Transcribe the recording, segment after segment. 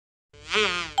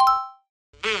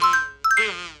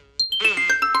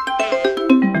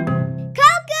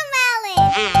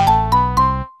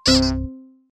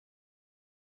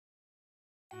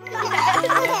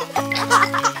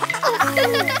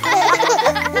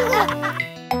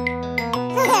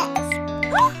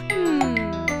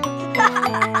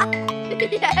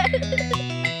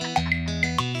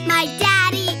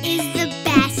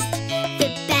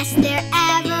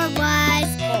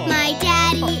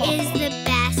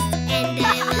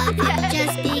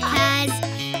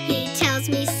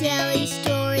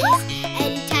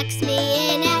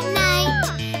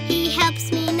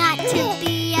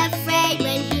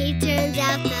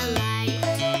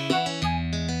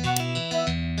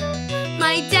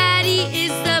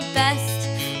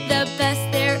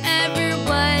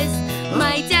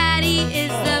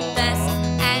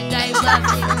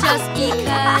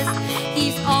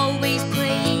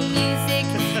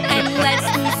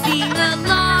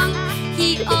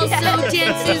also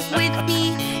dances with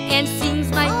me and sings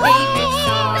my favorite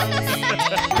songs.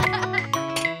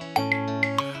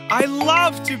 I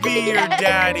love to be your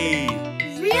daddy.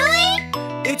 Really?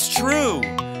 It's true.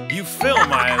 You fill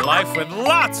my life with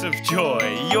lots of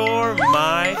joy. You're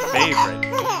my favorite.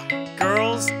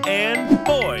 Girls and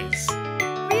boys.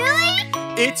 Really?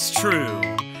 It's true.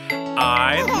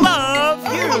 I love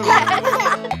you.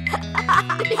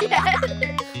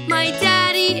 My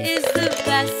daddy is the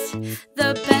best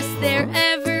there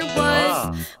ever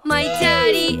was. My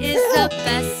daddy is the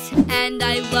best, and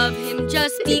I love him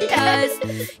just because.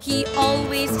 He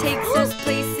always takes us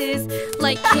places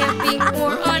like camping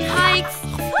or on hikes.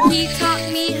 He taught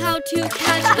me how to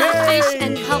catch a fish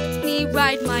and helped me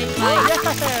ride my bike.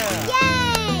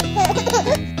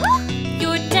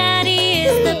 Your daddy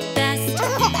is the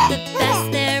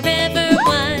best there ever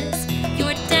was.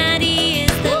 Your daddy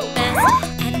is the best,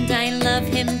 and I love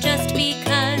him just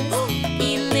because.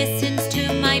 He listens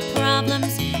to my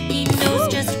problems, he knows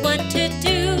just what to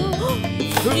do.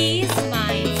 He's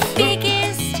my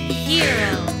biggest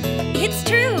hero. It's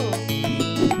true.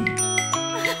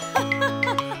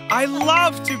 I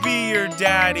love to be your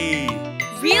daddy.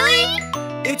 Really?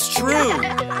 It's true.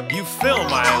 You fill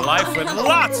my life with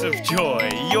lots of joy.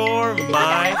 You're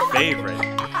my favorite.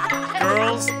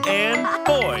 Girls and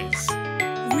boys.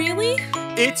 Really?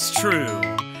 It's true.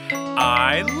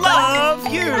 I love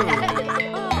you.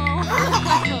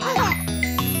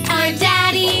 Our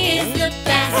daddy is the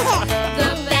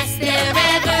best there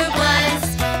ever was.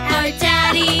 Our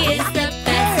daddy is the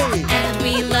best, and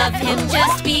we love him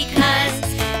just because.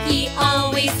 He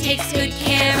always takes good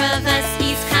care of us.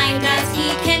 He's kind as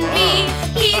he can be.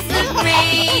 He's the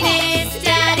greatest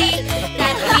daddy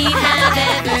that we have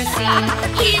ever seen.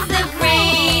 He's the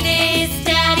greatest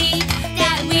daddy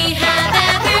that we have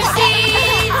ever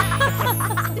seen.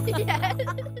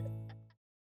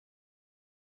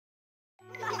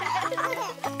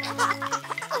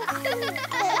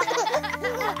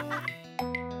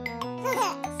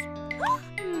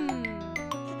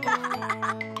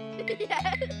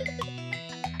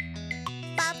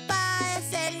 Papá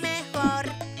es el mejor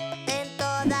en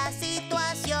toda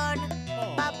situación.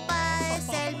 Papá es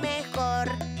el mejor,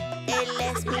 él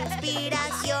es mi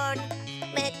inspiración.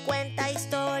 Me cuenta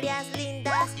historias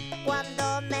lindas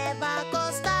cuando me va a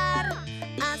acostar.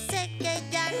 Hace que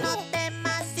ya no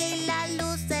temas y la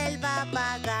luz él va a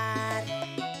apagar.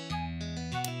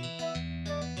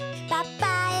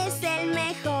 Papá es el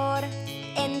mejor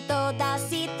en toda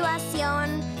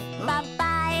situación.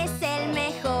 Papá es el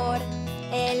mejor,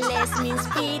 él es mi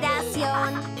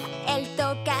inspiración. Él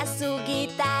toca su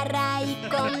guitarra y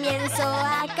comienzo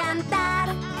a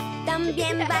cantar.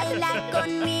 También baila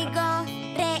conmigo,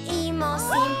 reímos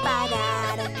sin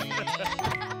parar.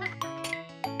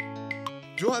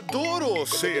 Yo adoro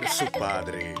ser su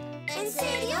padre. ¿En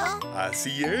serio?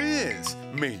 Así es.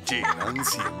 Me llenan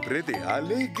siempre de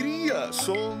alegría.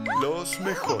 Son los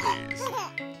mejores.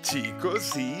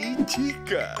 Chicos y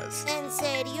chicas. ¿En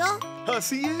serio?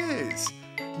 Así es.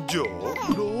 Yo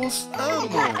los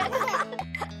amo.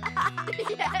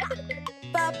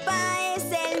 Papá es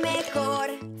el mejor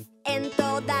en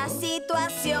toda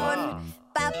situación.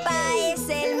 Papá es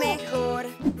el mejor,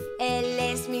 él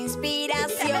es mi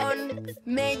inspiración.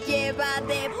 Me lleva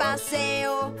de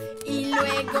paseo y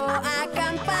luego a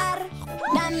acampar.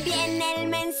 También él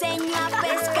me enseñó a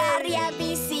pescar y a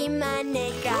bici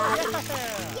manejar.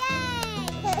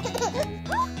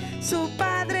 Su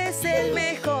padre es el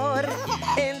mejor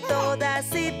en toda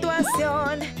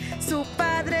situación. Su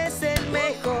padre es el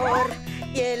mejor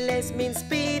y él es mi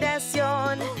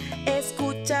inspiración.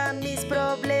 Escucha mis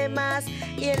problemas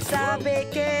y él sabe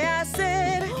qué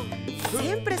hacer.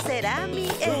 Siempre será mi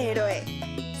héroe,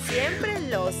 siempre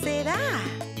lo será.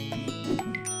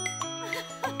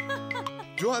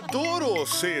 Yo adoro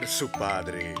ser su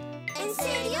padre. ¿En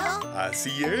serio?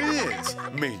 Así es.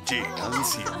 Me llenan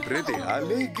siempre de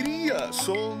alegría.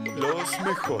 Son los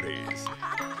mejores.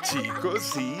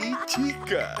 Chicos y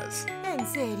chicas. ¿En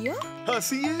serio?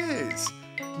 Así es.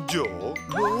 Yo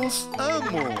los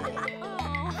amo.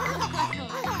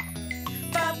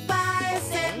 Papá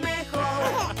es el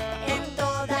mejor en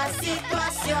toda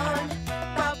situación.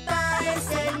 Papá es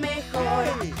el mejor,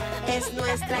 es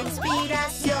nuestra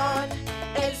inspiración.